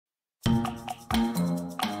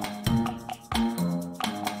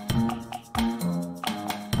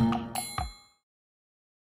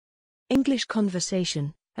English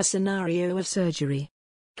conversation, a scenario of surgery.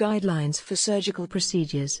 Guidelines for surgical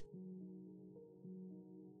procedures.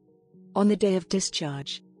 On the day of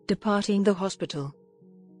discharge, departing the hospital.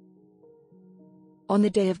 On the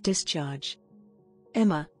day of discharge.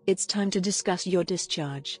 Emma, it's time to discuss your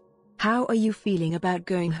discharge. How are you feeling about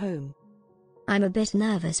going home? I'm a bit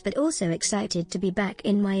nervous but also excited to be back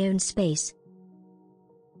in my own space.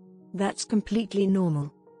 That's completely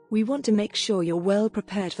normal. We want to make sure you're well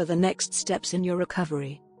prepared for the next steps in your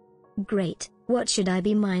recovery. Great. What should I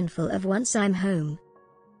be mindful of once I'm home?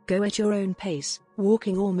 Go at your own pace,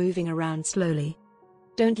 walking or moving around slowly.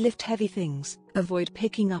 Don't lift heavy things, avoid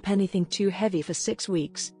picking up anything too heavy for 6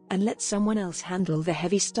 weeks, and let someone else handle the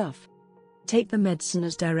heavy stuff. Take the medicine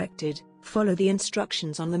as directed, follow the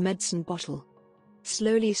instructions on the medicine bottle.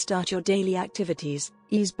 Slowly start your daily activities,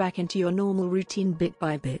 ease back into your normal routine bit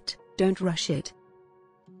by bit, don't rush it.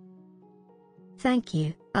 Thank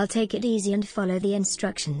you, I'll take it easy and follow the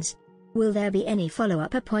instructions. Will there be any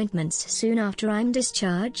follow-up appointments soon after I'm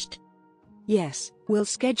discharged? Yes, we'll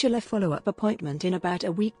schedule a follow-up appointment in about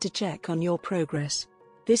a week to check on your progress.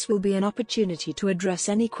 This will be an opportunity to address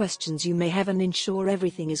any questions you may have and ensure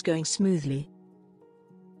everything is going smoothly.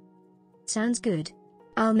 Sounds good.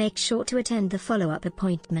 I'll make sure to attend the follow-up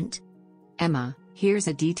appointment. Emma, here's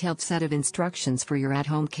a detailed set of instructions for your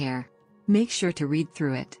at-home care. Make sure to read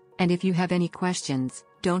through it, and if you have any questions,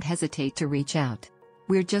 don't hesitate to reach out.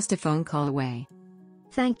 We're just a phone call away.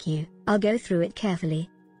 Thank you, I'll go through it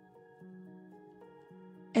carefully.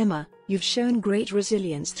 Emma, you've shown great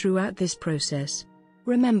resilience throughout this process.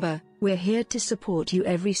 Remember, we're here to support you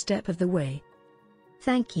every step of the way.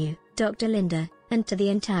 Thank you, Dr. Linda, and to the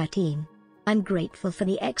entire team. I'm grateful for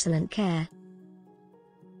the excellent care.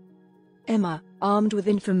 Emma, armed with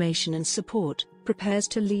information and support, prepares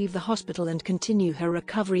to leave the hospital and continue her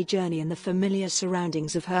recovery journey in the familiar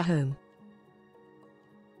surroundings of her home.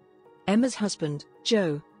 Emma's husband,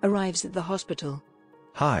 Joe, arrives at the hospital.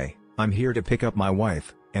 Hi, I'm here to pick up my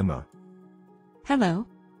wife, Emma. Hello.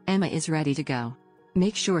 Emma is ready to go.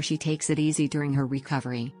 Make sure she takes it easy during her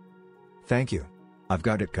recovery. Thank you. I've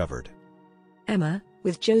got it covered. Emma,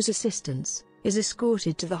 with Joe's assistance, is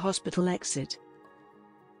escorted to the hospital exit.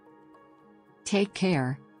 Take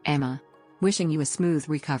care, Emma. Wishing you a smooth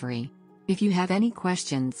recovery. If you have any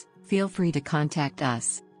questions, feel free to contact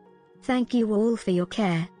us. Thank you all for your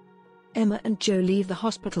care. Emma and Joe leave the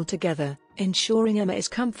hospital together, ensuring Emma is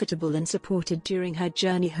comfortable and supported during her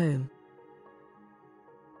journey home.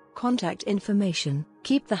 Contact information.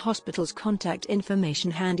 Keep the hospital's contact information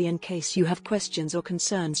handy in case you have questions or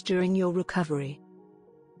concerns during your recovery.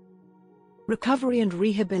 Recovery and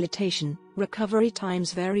rehabilitation. Recovery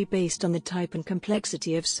times vary based on the type and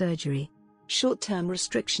complexity of surgery. Short-term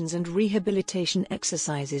restrictions and rehabilitation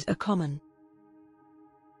exercises are common.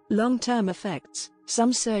 Long-term effects.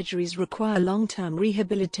 Some surgeries require long-term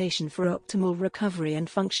rehabilitation for optimal recovery and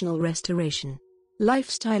functional restoration.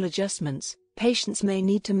 Lifestyle adjustments. Patients may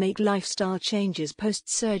need to make lifestyle changes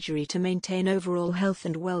post-surgery to maintain overall health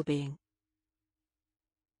and well-being.